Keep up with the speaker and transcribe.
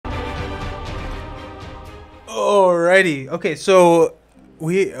Alrighty. Okay, so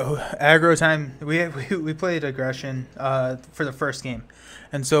aggro time. We played aggression for the first game,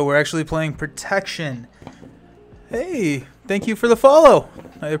 and so we're actually playing protection. Hey, thank you for the follow.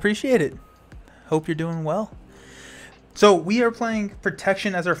 I appreciate it. Hope you're doing well. So we are playing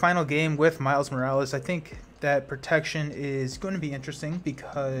protection as our final game with Miles Morales. I think that protection is going to be interesting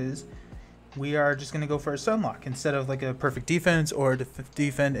because we are just going to go for a sunlock instead of like a perfect defense or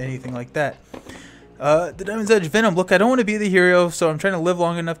defend anything like that. The Diamond's Edge Venom. Look, I don't want to be the hero, so I'm trying to live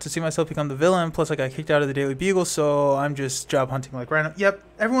long enough to see myself become the villain. Plus, I got kicked out of the Daily Beagle, so I'm just job hunting like right now. Yep,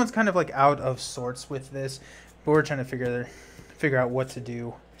 everyone's kind of like out of sorts with this, but we're trying to figure out what to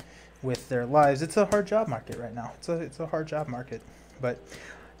do with their lives. It's a hard job market right now. It's a hard job market, but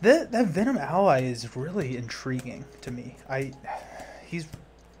that Venom ally is really intriguing to me. He's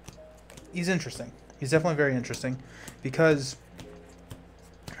interesting. He's definitely very interesting because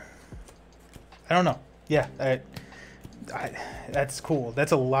I don't know. Yeah, that's cool.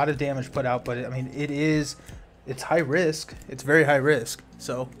 That's a lot of damage put out, but I mean, it's high risk. It's very high risk.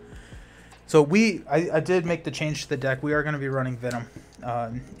 So I did make the change to the deck. We are going to be running Venom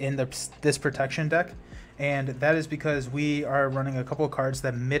in this protection deck, and that is because we are running a couple of cards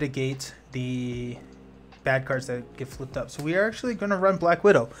that mitigate the bad cards that get flipped up. So we are actually going to run Black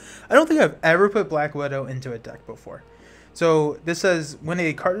Widow. I don't think I've ever put Black Widow into a deck before. So this says, when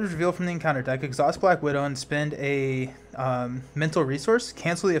a card is revealed from the encounter deck, exhaust Black Widow and spend a mental resource,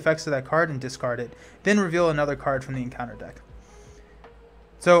 cancel the effects of that card and discard it. Then reveal another card from the encounter deck.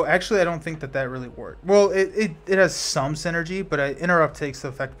 So actually, I don't think that really worked. Well, it has some synergy, but interrupt takes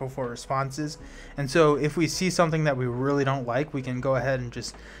effect before responses. And so if we see something that we really don't like, we can go ahead and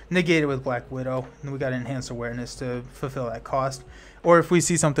just negate it with Black Widow. And we got enhanced awareness to fulfill that cost. Or if we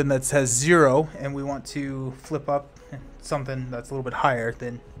see something that has 0 and we want to flip up something that's a little bit higher,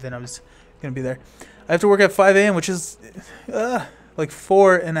 then Venom's going to be there. I have to work at 5 a.m., which is like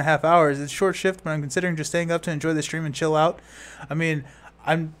 4.5 hours. It's short shift, but I'm considering just staying up to enjoy the stream and chill out. I mean,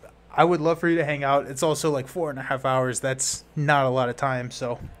 I would love for you to hang out. It's also like 4.5 hours. That's not a lot of time,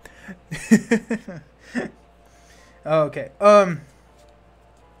 so. Okay.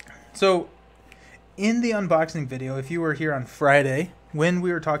 So in the unboxing video, if you were here on Friday when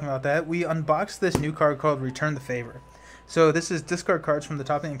we were talking about that, we unboxed this new card called Return the Favor. So this is discard cards from the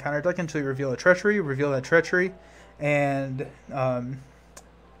top of the encounter deck until you reveal a treachery, reveal that treachery, and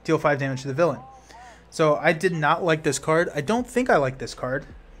deal 5 damage to the villain. So I did not like this card. I don't think I like this card,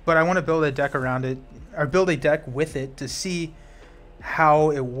 but I want to build a deck around it, or build a deck with it to see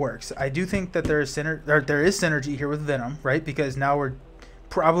how it works. I do think that there is synergy here with Venom, right? Because now we're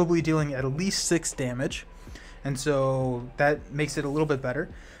probably dealing at least 6 damage, and so that makes it a little bit better.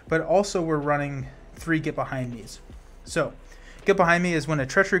 But also we're running 3 Get Behind Me's. So Get Behind Me is when a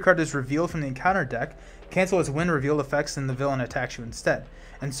treachery card is revealed from the encounter deck, cancel its when revealed effects and the villain attacks you instead.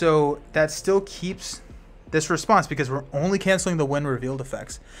 And so that still keeps this response because we're only canceling the when revealed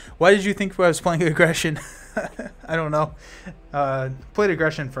effects. Why did you think I was playing aggression? I don't know. Played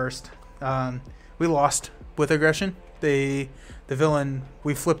aggression first. We lost with aggression. The villain,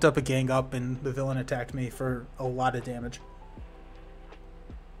 we flipped up a gang up and the villain attacked me for a lot of damage.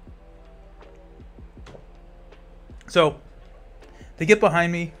 So they Get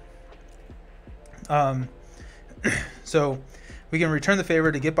Behind Me. So we can return the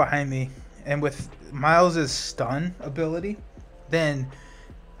favor to Get Behind Me, and with Miles' stun ability, then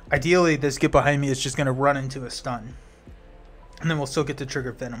ideally this Get Behind Me is just going to run into a stun, and then we'll still get to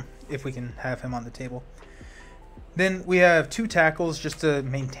trigger Venom if we can have him on the table. Then we have 2 tackles just to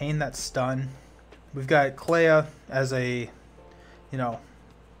maintain that stun. We've got Clea as a, I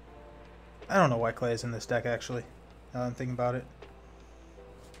don't know why Clea is in this deck actually, now that I'm thinking about it.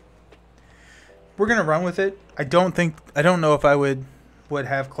 We're gonna run with it. I don't know if I would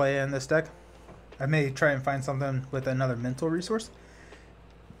have Clea in this deck. I may try and find something with another mental resource.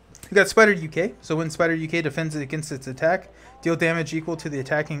 We got Spider UK. So when Spider UK defends against its attack, deal damage equal to the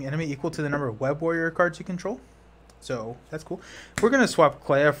attacking enemy equal to the number of Web Warrior cards you control. So that's cool. We're gonna swap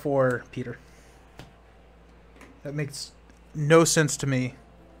Clea for Peter. That makes no sense to me.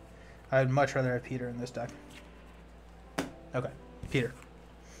 I'd much rather have Peter in this deck. Okay, Peter.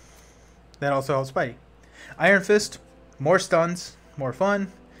 That also helps Spidey. Iron Fist, more stuns, more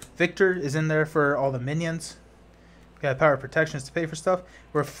fun. Victor is in there for all the minions. We got Power Protections to pay for stuff.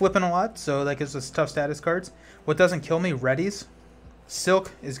 We're flipping a lot, so that gives us tough status cards. What doesn't kill me, Readies.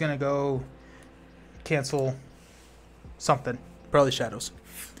 Silk is going to go cancel something. Probably Shadows.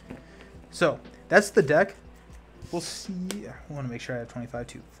 So, that's the deck. We'll see. I want to make sure I have 25,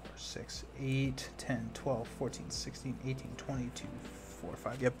 2, 4, 6, 8, 10, 12, 14, 16, 18, 22, 4,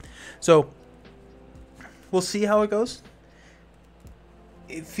 5. Yep. So we'll see how it goes.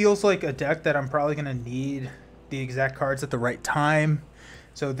 It feels like a deck that I'm probably going to need the exact cards at the right time.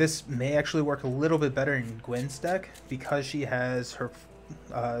 So this may actually work a little bit better in Gwen's deck because she has her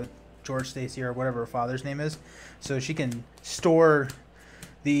George Stacy or whatever her father's name is. So she can store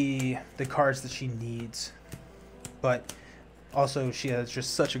the cards that she needs. But also she has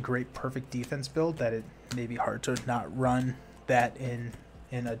just such a great perfect defense build that it may be hard to not run that in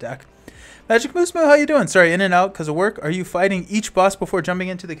a deck. Magic Moose Moo, how you doing? Sorry, in and out because of work. Are you fighting each boss before jumping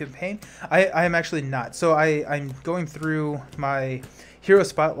into the campaign? I am actually not. So I'm going through my Hero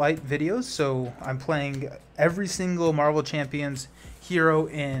Spotlight videos. So I'm playing every single Marvel Champions hero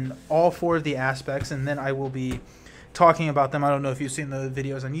in all 4 of the aspects, and then I will be talking about them. I don't know if you've seen the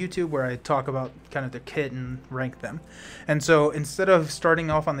videos on YouTube where I talk about kind of the kit and rank them. And so instead of starting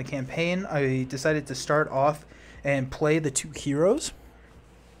off on the campaign, I decided to start off and play the 2 heroes.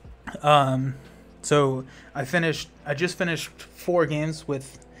 So I just finished 4 games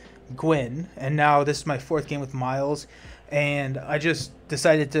with Gwen, and now this is my 4th game with Miles, and I just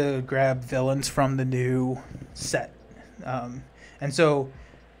decided to grab villains from the new set. And so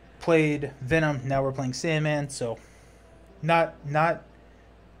played Venom, now we're playing Sandman, so not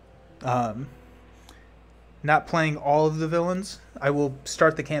playing all of the villains. I will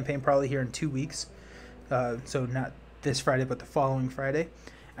start the campaign probably here in 2 weeks. So not this Friday, but the following Friday.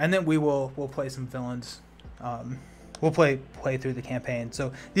 And then we'll play some villains. We'll play through the campaign.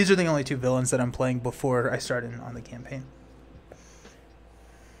 So these are the only 2 villains that I'm playing before I start on the campaign.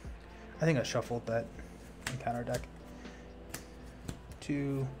 I think I shuffled that encounter deck.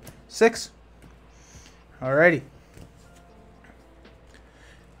 2, 6. Alrighty.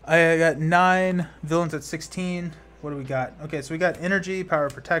 I got 9 villains at 16. What do we got? Okay, so we got Energy, Power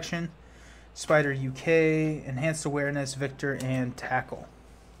of Protection, Spider UK, Enhanced Awareness, Victor, and Tackle.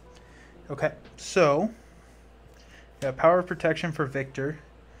 Okay, so got Power of Protection for Victor,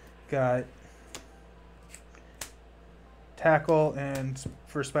 got Tackle and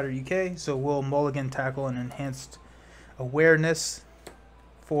for Spider UK, so we'll mulligan Tackle and Enhanced Awareness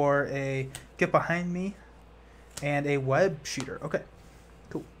for a Get Behind Me and a Web Shooter. Okay,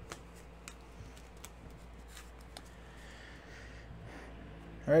 cool.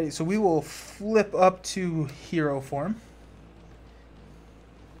 Alrighty, so we will flip up to hero form.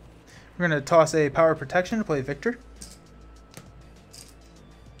 We're going to toss a Power Protection to play Victor.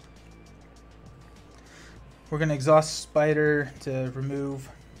 We're going to exhaust Spider to remove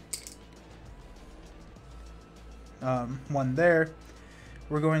 1 there.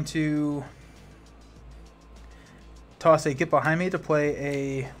 We're going to toss a Get Behind Me to play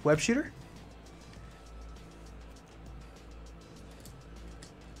a Web Shooter.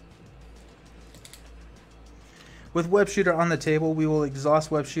 With Web Shooter on the table, we will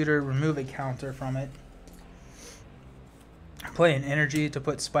exhaust Web Shooter, remove a counter from it. Play an Energy to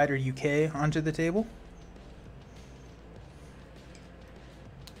put Spider UK onto the table.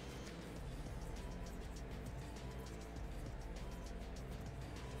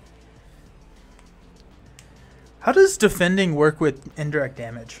 How does defending work with indirect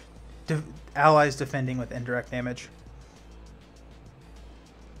damage? Allies defending with indirect damage.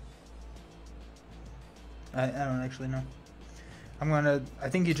 I don't actually know. I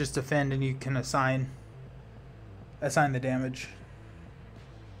think you just defend and you can assign the damage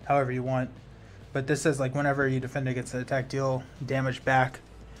however you want. But this says like whenever you defend against an attack, deal damage back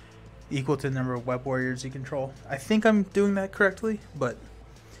equal to the number of web warriors you control. I think I'm doing that correctly, but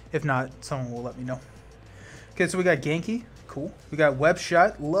if not, someone will let me know. Okay, so we got Genki. Cool. We got Web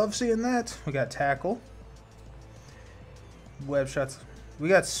Shot. Love seeing that. We got Tackle. Web Shots. We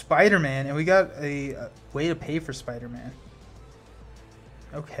got Spider-Man, and we got a way to pay for Spider-Man.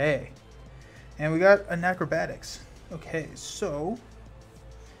 Okay. And we got an Acrobatics. Okay, so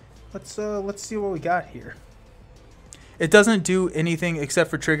let's see what we got here. It doesn't do anything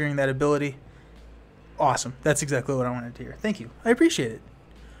except for triggering that ability. Awesome. That's exactly what I wanted to hear. Thank you. I appreciate it.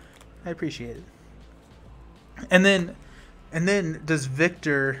 I appreciate it. And then does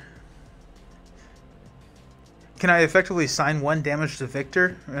Victor... Can I effectively assign 1 damage to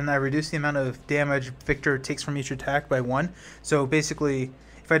Victor, and I reduce the amount of damage Victor takes from each attack by 1? So basically,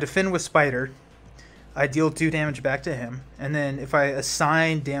 if I defend with Spider, I deal 2 damage back to him, and then if I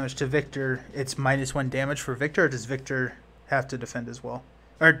assign damage to Victor, it's -1 damage for Victor, or does Victor have to defend as well?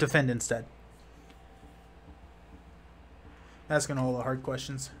 Or defend instead? Asking all the hard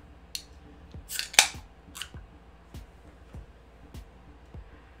questions.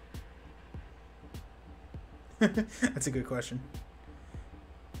 That's a good question.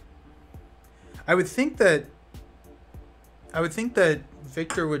 I would think that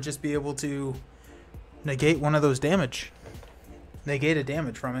Victor would just be able to negate one of those damage. Negate a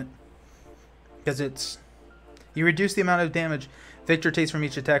damage from it. Because it's... You reduce the amount of damage Victor takes from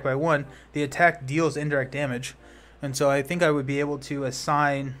each attack by 1. The attack deals indirect damage. And so I think I would be able to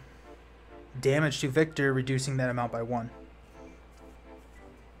assign damage to Victor, reducing that amount by 1.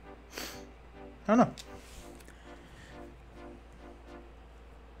 I don't know.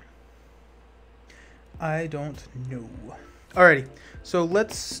 I don't know. Alrighty, so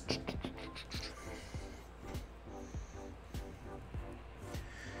let's...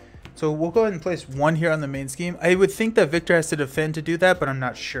 So we'll go ahead and place 1 here on the main scheme. I would think that Victor has to defend to do that, but I'm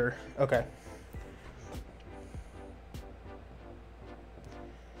not sure. Okay.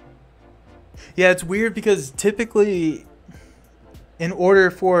 Yeah, it's weird because typically, in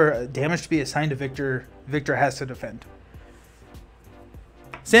order for damage to be assigned to Victor, Victor has to defend.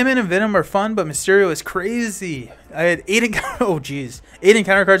 Sandman and Venom are fun, but Mysterio is crazy. I had 8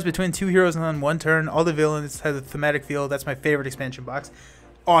 encounter cards between 2 heroes on 1 turn. All the villains have a thematic feel. That's my favorite expansion box.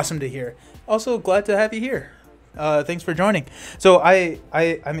 Awesome to hear. Also, glad to have you here. Thanks for joining. So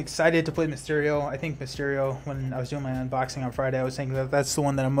I'm excited to play Mysterio. I think Mysterio, when I was doing my unboxing on Friday, I was saying that that's the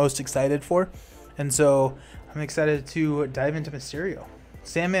one that I'm most excited for. And so I'm excited to dive into Mysterio.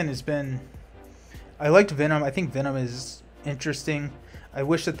 Sandman has been... I liked Venom. I think Venom is interesting. I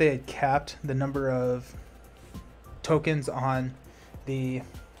wish that they had capped the number of tokens on the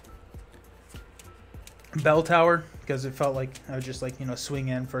bell tower, because it felt like I would just, like, you know, swing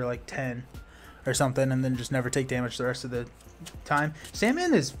in for like 10 or something and then just never take damage the rest of the time.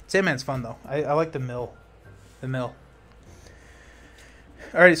 Sandman's fun though. I like the mill.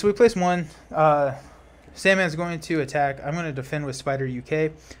 Alright, so we placed 1. Sandman's going to attack. I'm going to defend with Spider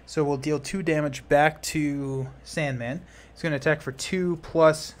UK. So we'll deal 2 damage back to Sandman. He's going to attack for 2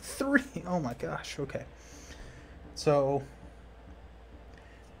 plus 3. Oh my gosh. Okay. So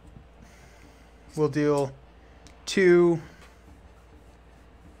we'll deal 2.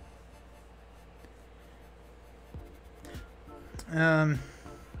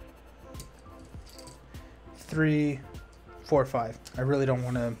 3, 4, 5. I really don't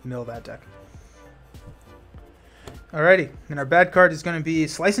want to mill that deck. Alrighty, then our bad card is going to be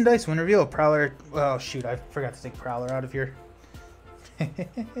Slice and Dice, Win Reveal, Prowler. Oh shoot, I forgot to take Prowler out of here.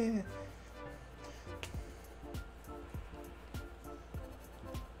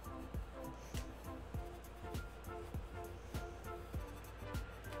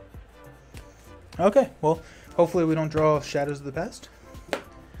 Okay, well, hopefully we don't draw Shadows of the Past.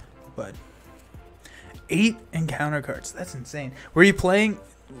 But 8 encounter cards, that's insane. Were you playing...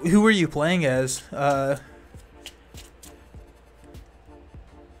 Who were you playing as?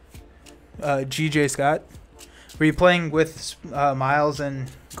 GJ Scott? Were you playing with Miles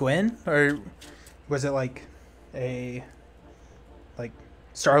and Gwen? Or was it like a... like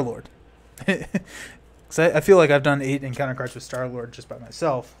Star-Lord? Because I feel like I've done 8 encounter cards with Star-Lord just by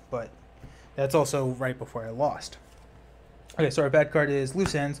myself, but that's also right before I lost. Okay, so our bad card is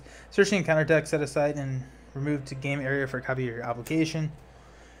Loose Ends. Search the encounter deck, set aside, and remove to game area for a copy of your application.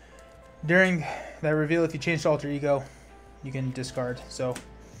 During that reveal, if you change to Alter Ego, you can discard. So,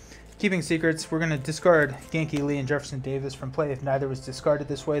 keeping secrets, we're going to discard Genki Lee and Jefferson Davis from play. If neither was discarded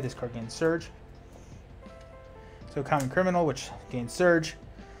this way, this card gains Surge. So, Common Criminal, which gains Surge.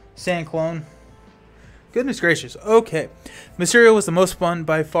 Sand Clone. Goodness gracious. Okay. Mysterio was the most fun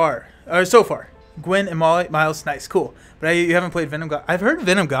by far. So far. Gwen and Miles, nice, cool. But you haven't played Venom Goblin. I've heard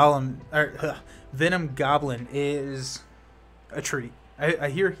Venom Goblin is a treat. I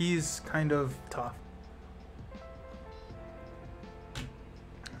hear he's kind of tough.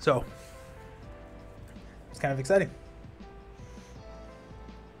 So, it's kind of exciting.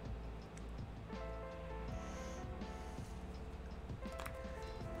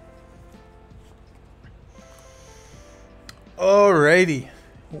 Alrighty.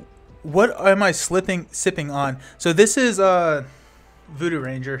 What am I sipping on? So this is Voodoo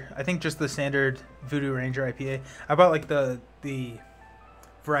Ranger. I think just the standard Voodoo Ranger IPA. I bought like the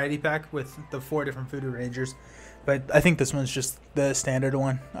variety pack with the 4 different Voodoo Rangers, but I think this one's just the standard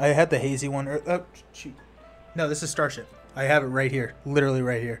one. I had the hazy one. Oh, shoot. No, this is Starship. I have it right here, literally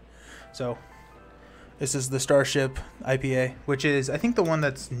right here. So this is the Starship IPA, which is I think the one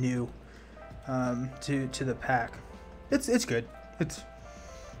that's new to the pack. It's good.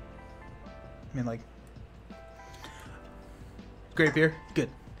 I mean, like, great beer, good.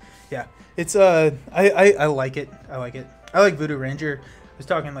 Yeah, it's I like it. I like Voodoo Ranger. I was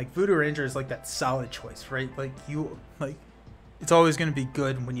talking like Voodoo Ranger is like that solid choice, right? Like it's always gonna be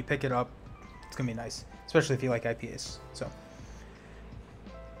good when you pick it up. It's gonna be nice, especially if you like IPAs. So,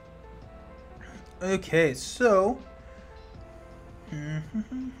 okay, so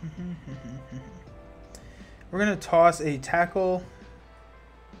We're going to toss a tackle.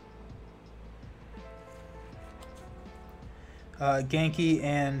 Genki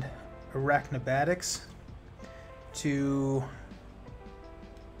and Arachnobatics to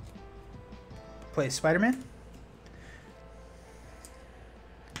play Spider-Man.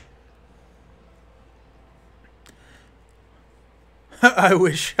 I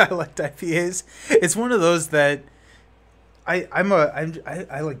wish I liked IPAs. It's one of those that I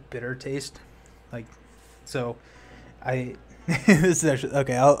like bitter taste, like, so I this is actually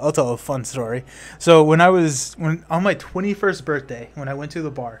okay. I'll tell a fun story. So when on my 21st birthday, when I went to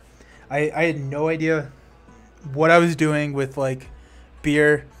the bar, I had no idea what I was doing with like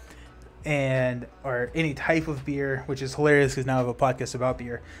beer or any type of beer, which is hilarious because now I have a podcast about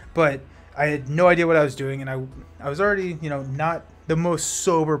beer. But I had no idea what I was doing, and I was already, not the most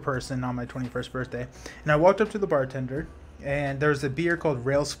sober person on my 21st birthday. And I walked up to the bartender, and there's a beer called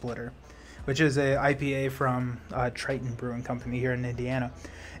Rail Splitter, which is a IPA from Triton Brewing Company here in Indiana.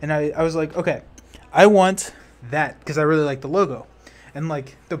 And I was like, okay, I want that because I really like the logo. And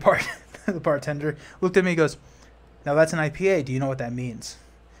like the bartender looked at me and goes, now that's an IPA. Do you know what that means?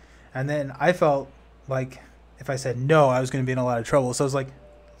 And then I felt like if I said no, I was going to be in a lot of trouble. So I was like,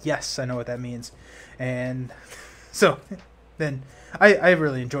 yes, I know what that means. And so then I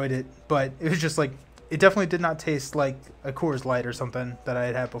really enjoyed it, but it was just like, it definitely did not taste like a Coors Light or something that I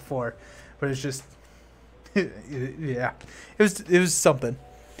had had before, but it's just, yeah, it was something.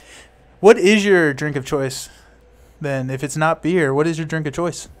 What is your drink of choice then? If it's not beer, what is your drink of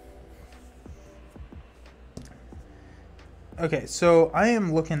choice? Okay, so I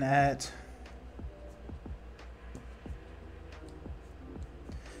am looking at,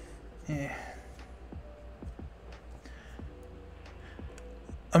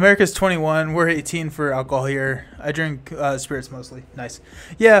 America's 21. We're 18 for alcohol here. I drink spirits mostly. Nice.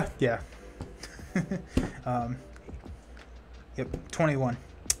 Yeah. Yep, 21.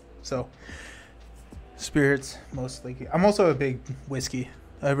 So, spirits mostly. I'm also a big whiskey.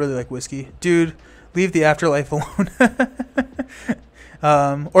 I really like whiskey. Dude, leave the afterlife alone.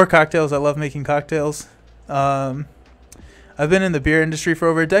 Or cocktails. I love making cocktails. I've been in the beer industry for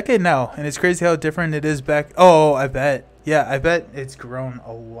over a decade now, and it's crazy how different it is back. Oh, I bet. Yeah, I bet it's grown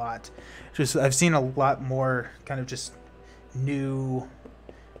a lot. I've seen a lot more kind of just new,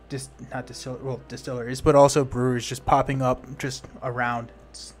 not distilleries, but also breweries just popping up just around.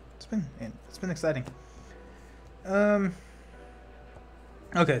 It's been exciting.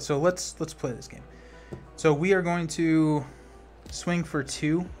 Okay, so let's play this game. So we are going to swing for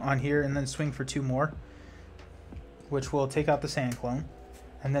 2 on here, and then swing for 2 more, which will take out the sand clone,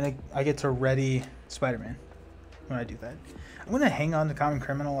 and then I get to ready Spider-Man. When I do that, I'm going to hang on to Common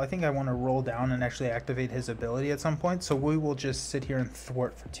Criminal. I think I want to roll down and actually activate his ability at some point, so we will just sit here and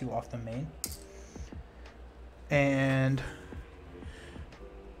thwart for 2 off the main. And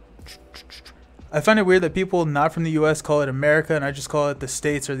I find it weird that people not from the US call it America, and I just call it the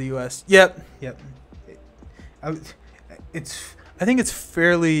States or the US. Yep. I think it's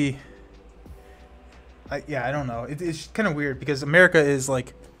fairly, I don't know. It's kind of weird because America is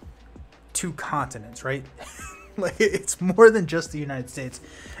like 2 continents, right? Like, it's more than just the United States,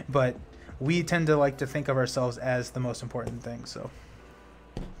 but we tend to like to think of ourselves as the most important thing. So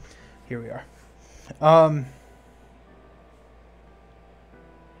here we are.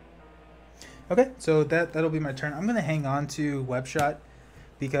 Okay, so that'll be my turn. I'm gonna hang on to Webshot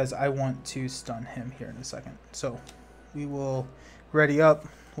because I want to stun him here in a second. So we will ready up.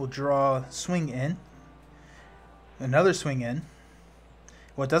 We'll draw swing in, another swing in.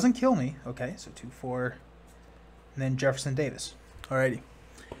 Well, it doesn't kill me. Okay, so 2-4. And then Jefferson Davis. Alrighty.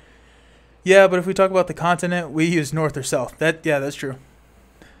 Yeah, but if we talk about the continent, we use North or South. That's true.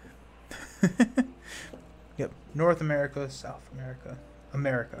 Yep. North America, South America,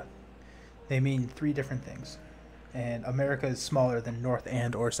 America. They mean 3 different things. And America is smaller than North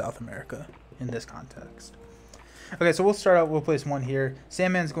and or South America in this context. Okay, so we'll start out. We'll place 1 here.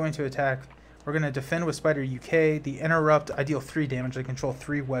 Sandman's going to attack. We're going to defend with Spider UK. The interrupt, I deal 3 damage. I control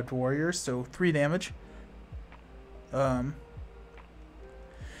 3 webbed warriors, so 3 damage. Down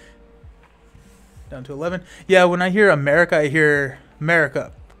to 11. Yeah, when I hear America, I hear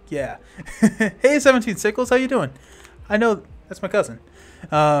America. Yeah. Hey, 17 Sickles, how you doing? I know that's my cousin.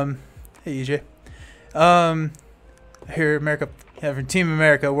 Hey, EJ. I hear America. Yeah, from Team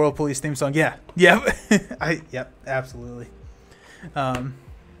America, World Police theme song. Yeah. Yep. Yep. Absolutely.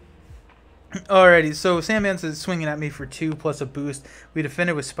 Alrighty, so Sandman's is swinging at me for 2 plus a boost. We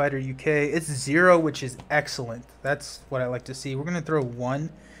defended with Spider UK. It's 0, which is excellent. That's what I like to see. We're going to throw 1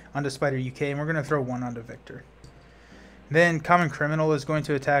 onto Spider UK, and we're going to throw 1 onto Victor. Then Common Criminal is going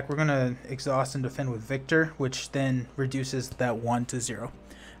to attack. We're going to exhaust and defend with Victor, which then reduces that 1 to 0.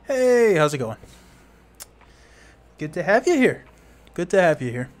 Hey, how's it going? Good to have you here. Good to have you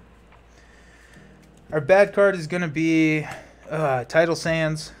here. Our bad card is going to be Tidal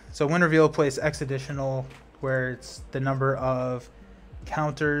Sands. So win reveal, place X additional, where it's the number of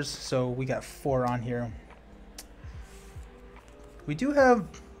counters. So we got 4 on here. We do have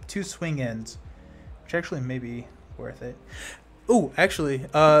 2 swing ends, which actually may be worth it. Oh, actually,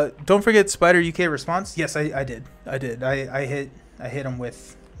 don't forget Spider UK response. Yes, I did. I hit him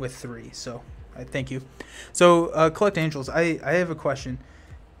with 3. So I thank you. So collect angels. I have a question.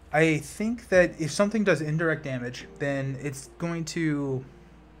 I think that if something does indirect damage, then it's going to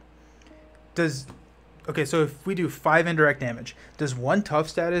okay, so if we do 5 indirect damage, does 1 tough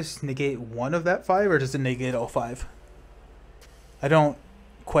status negate 1 of that 5, or does it negate all 5? I don't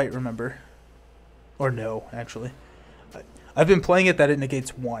quite remember. Or no, actually. I've been playing it that it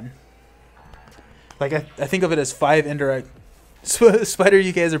negates 1. Like, I think of it as 5 indirect. Spider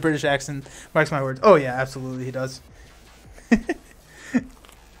UK has a British accent. Marks my words. Oh, yeah, absolutely, he does.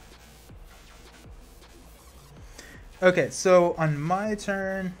 Okay, so on my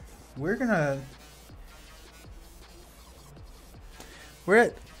turn, we're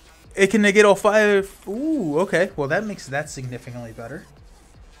at... It can negate all 5. Ooh, okay. Well, that makes that significantly better.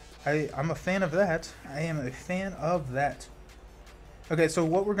 I'm a fan of that. I am a fan of that. Okay, so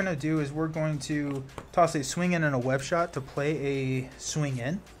what we're going to do is we're going to toss a swing in and a web shot to play a swing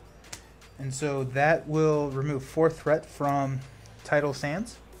in. And so that will remove 4 threat from Tidal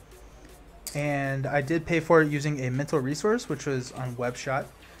Sands. And I did pay for it using a mental resource, which was on web shot.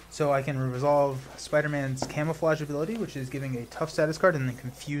 So I can resolve Spider-Man's camouflage ability, which is giving a tough status card and then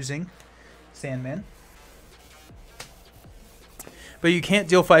confusing Sandman. But you can't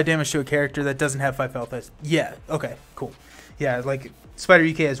deal 5 damage to a character that doesn't have 5 health. Yeah, okay, cool. Yeah, like Spider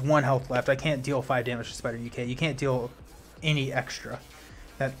UK has 1 health left. I can't deal 5 damage to Spider UK. You can't deal any extra.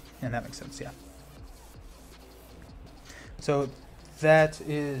 And that makes sense, yeah. So that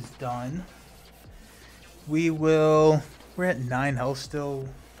is done. We're at 9 health still.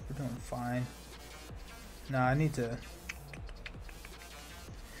 We're doing fine. No, I need to...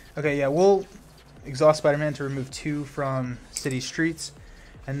 Okay, yeah, we'll exhaust Spider-Man to remove 2 from city streets.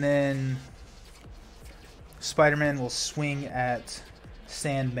 And then Spider-Man will swing at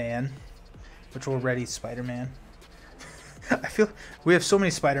Sandman, which will ready Spider-Man. I feel we have so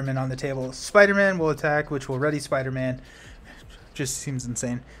many Spider-Men on the table. Spider-Man will attack, which will ready Spider-Man. Just seems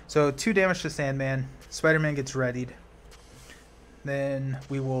insane. So 2 damage to Sandman. Spider-Man gets readied. Then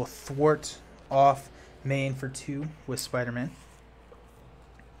we will thwart off main for 2 with Spider-Man.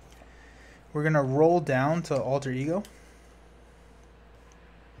 We're going to roll down to Alter Ego.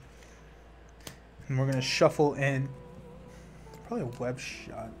 And we're going to shuffle in probably a web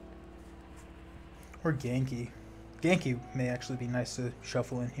shot. Or Genki. Genki may actually be nice to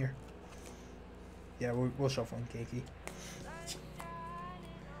shuffle in here. Yeah, we'll shuffle in Genki.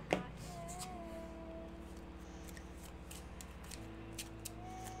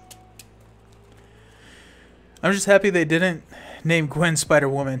 I'm just happy they didn't name Gwen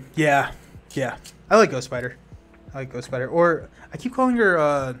Spider-Woman. Yeah. I like Ghost Spider. Or I keep calling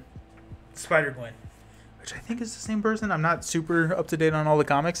her Spider-Gwen, which I think is the same person. I'm not super up to date on all the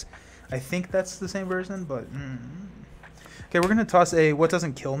comics. I think that's the same person, but... Okay, we're going to toss a What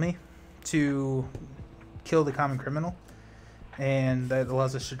Doesn't Kill Me to kill the Common Criminal. And that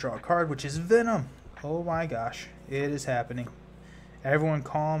allows us to draw a card, which is Venom. Oh my gosh. It is happening. Everyone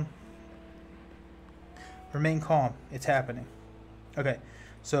calm. Remain calm. It's happening. Okay,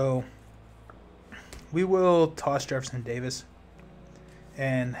 so we will toss Jefferson Davis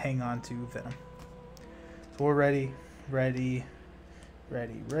and hang on to Venom. So we're ready.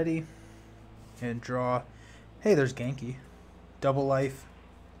 And draw. Hey, there's Genki. Double life.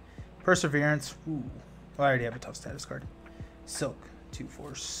 Perseverance. Ooh. I already have a tough status card. Silk. 2,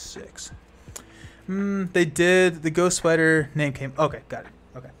 4, 6. They did. The Ghost Spider name came. Okay, got it.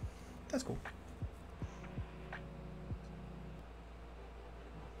 Okay. That's cool.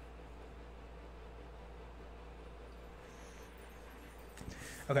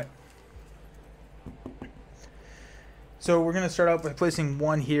 Okay. So we're going to start out by placing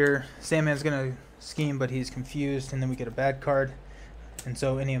 1 here. Sandman's going to scheme, but he's confused, and then we get a bad card. And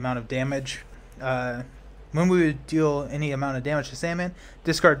so any amount of damage. When we would deal any amount of damage to Sandman,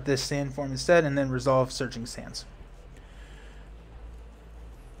 discard this sand form instead, and then resolve Searching Sands.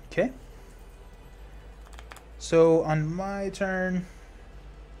 Okay. So on my turn,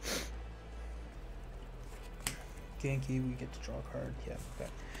 Genki, we get to draw a card. Yeah, okay.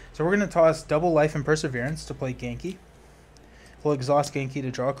 So we're going to toss double life and Perseverance to play Genki. We'll exhaust Genki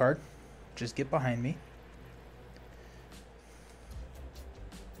to draw a card. Just get behind me.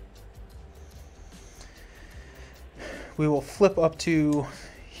 We will flip up to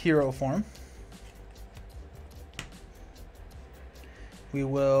hero form.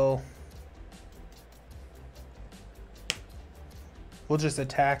 We'll just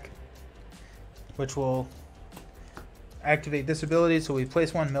attack, which will activate this ability. So we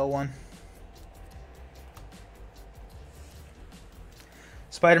place one, mill one.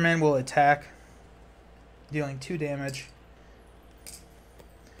 Spider-Man will attack, dealing 2 damage,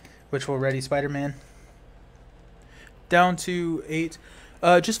 which will ready Spider-Man. Down to 8.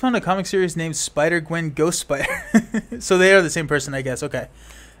 Just found a comic series named Spider-Gwen Ghost Spider. So they are the same person, I guess. Okay.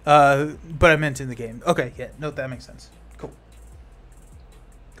 But I meant in the game. Okay, yeah. No, that makes sense. Cool.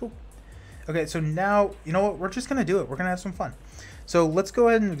 Cool. Okay, so now, you know what? We're just going to do it. We're going to have some fun. So let's go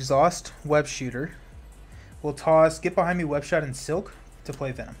ahead and exhaust Web Shooter. We'll toss Get Behind Me, Web Shot, and Silk to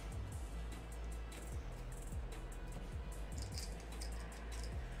play Venom.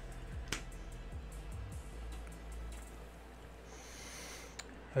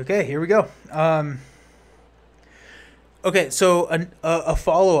 Okay, here we go. Okay, so a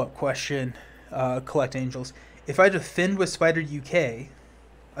follow-up question, Collect Angels. If I defend with Spider UK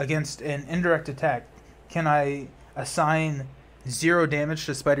against an indirect attack, can I assign 0 damage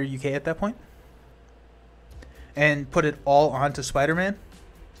to Spider UK at that point? And put it all onto Spider-Man?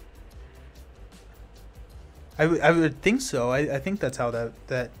 I would think so. I think that's how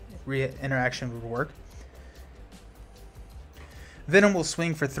that interaction would work. Venom will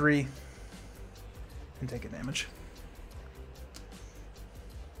swing for 3 and take a damage.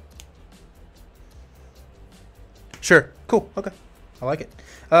 Sure. Cool. Okay. I like it.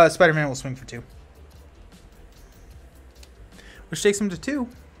 Spider-Man will swing for 2. Which takes him to 2,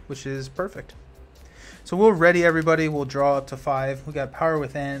 which is perfect. So we'll ready everybody. We'll draw up to 5. We got Power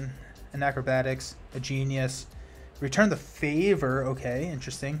Within, an Acrobatics, a Genius, Return the Favor. Okay,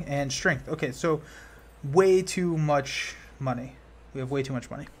 interesting. And Strength. Okay, so way too much money. We have way too much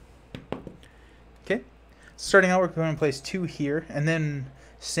money. Okay. Starting out, we're going to place 2 here. And then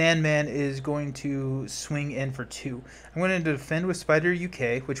Sandman is going to swing in for 2. I'm going to defend with Spider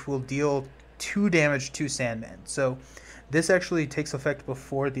UK, which will deal 2 damage to Sandman. So this actually takes effect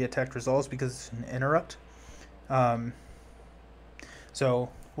before the attack resolves because it's an interrupt. So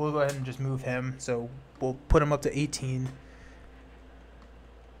we'll go ahead and just move him. So we'll put him up to 18.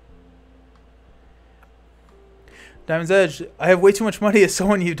 Diamond's Edge, I have way too much money as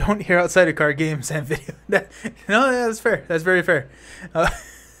someone you don't hear outside of card games and video. No, that's fair. That's very fair.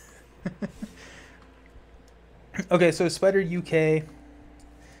 Okay, so Spider UK,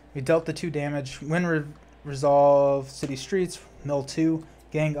 we dealt the 2 damage. When resolve City Streets, mill 2,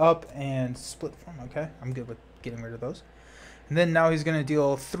 gang up, and split form. Okay, I'm good with getting rid of those. And then now he's going to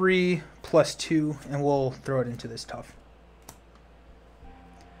deal 3 plus 2, and we'll throw it into this tough.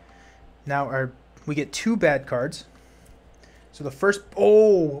 Now we get 2 bad cards. So the first,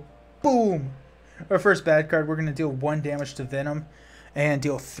 oh, boom. Our first bad card, we're going to deal 1 damage to Venom and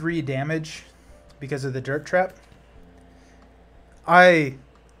deal 3 damage because of the Dirt Trap. I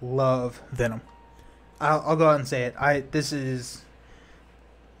love Venom. I'll go out and say it. This is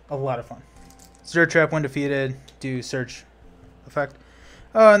a lot of fun. Dirt Trap, when defeated, do search effect.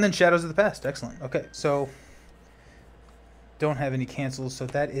 And then Shadows of the Past. Excellent. Okay, so don't have any cancels, so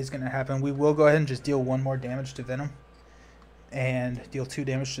that is going to happen. We will go ahead and just deal 1 more damage to Venom and deal 2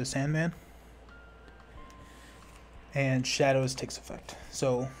 damage to Sandman. And Shadows takes effect.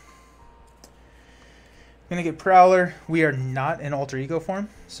 So I'm going to get Prowler. We are not in Alter Ego form,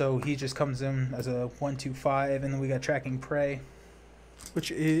 so he just comes in as a 1/2/5, and then we got Tracking Prey,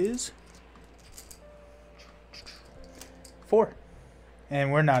 which is 4.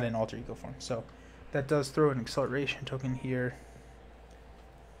 And we're not in Alter Ego form, so that does throw an acceleration token here.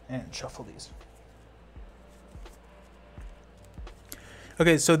 And shuffle these.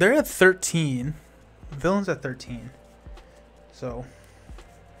 Okay, so they're at 13. Villain's at 13. So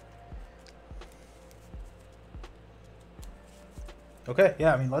okay,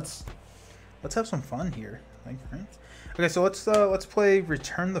 yeah, I mean let's have some fun here. Like, right? Okay, so let's play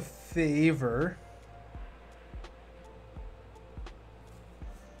Return the Favor.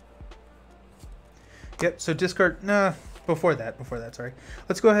 Yep, so discard before that, sorry.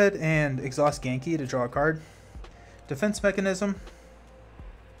 Let's go ahead and exhaust Genki to draw a card. Defense Mechanism.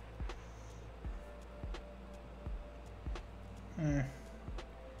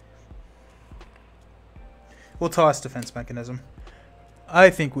 We'll toss Defense Mechanism.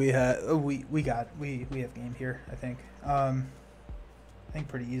 I think we have we have game here, I think. I think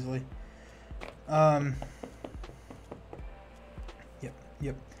pretty easily.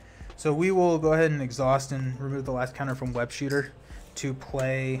 Yep. So we will go ahead and exhaust and remove the last counter from Web Shooter to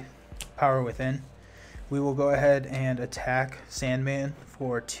play Power Within. We will go ahead and attack Sandman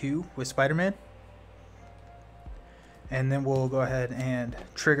for 2 with Spider-Man. And then we'll go ahead and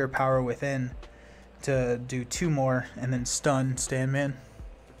trigger Power Within to do 2 more and then stun Sandman.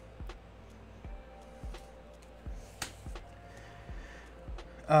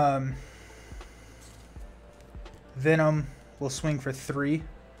 Venom will swing for 3.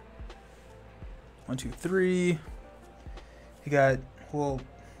 1, 2, 3. We'll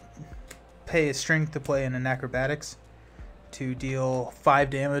pay a strength to play in an acrobatics to deal 5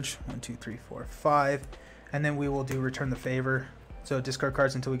 damage. 1, 2, 3, 4, 5. And then we will do return the favor. So discard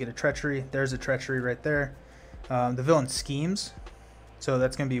cards until we get a treachery. There's a treachery right there. The villain schemes. So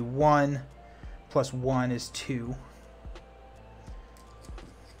that's going to be 1 plus 1 is 2.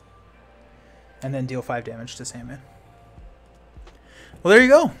 And then deal 5 damage to Sandman. Well, there you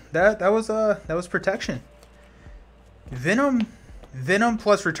go. That was protection. Venom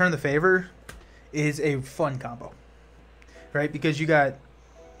plus return the favor is a fun combo, right? Because you got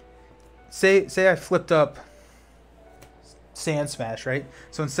say I flipped up Sand Smash, right?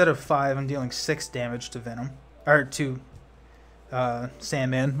 So instead of 5, I'm dealing 6 damage to Venom or to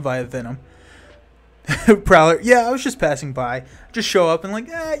Sandman via Venom. Prowler, yeah, I was just passing by. Just show up and like,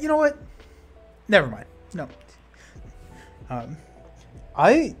 you know what? Never mind. No.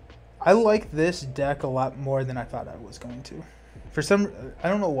 I like this deck a lot more than I thought I was going to. I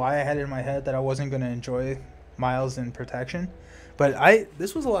don't know why I had it in my head that I wasn't going to enjoy Miles and Protection, but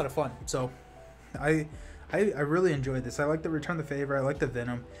this was a lot of fun. So I really enjoyed this. I like the Return the Favor. I like the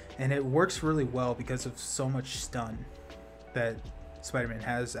Venom, and it works really well because of so much stun that Spider-Man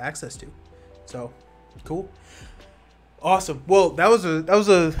has access to. So cool. Awesome. Well, that was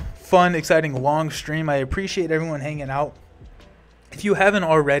a fun, exciting, long stream. I appreciate everyone hanging out. If you haven't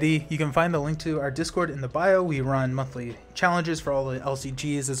already, you can find the link to our Discord in the bio. We run monthly challenges for all the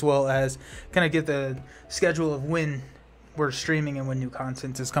LCGs, as well as kind of get the schedule of when we're streaming and when new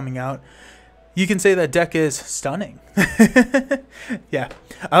content is coming out. You can say that deck is stunning. Yeah,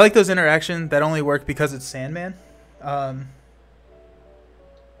 I like those interactions that only work because it's Sandman.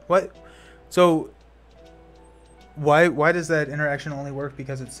 What? So why does that interaction only work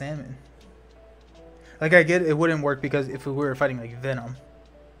because it's Sandman? Like, I get it wouldn't work because if we were fighting like Venom.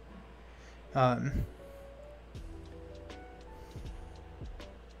 Could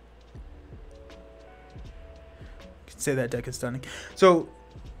say that deck is stunning. So,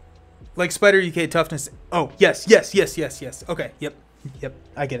 like Spider UK toughness. Oh, yes. Okay, yep.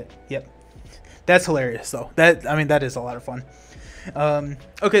 I get it. Yep. That's hilarious though. That is a lot of fun.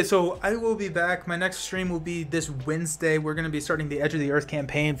 Okay, so I will be back. My next stream will be this Wednesday. We're going to be starting the Edge of the Earth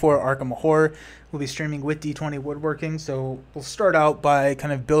campaign for Arkham Horror. We'll be streaming with D20 Woodworking. So we'll start out by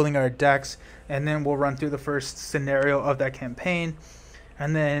kind of building our decks, and then we'll run through the first scenario of that campaign.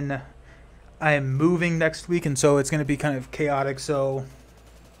 And then I am moving next week, and so it's going to be kind of chaotic. So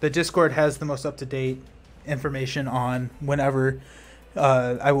the Discord has the most up-to-date information on whenever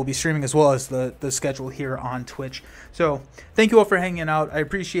I will be streaming, as well as the schedule here on Twitch. So thank you all for hanging out. I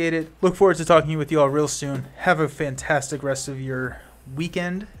appreciate it. Look forward to talking with you all real soon. Have a fantastic rest of your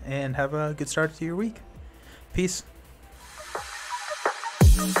weekend and have a good start to your week. Peace.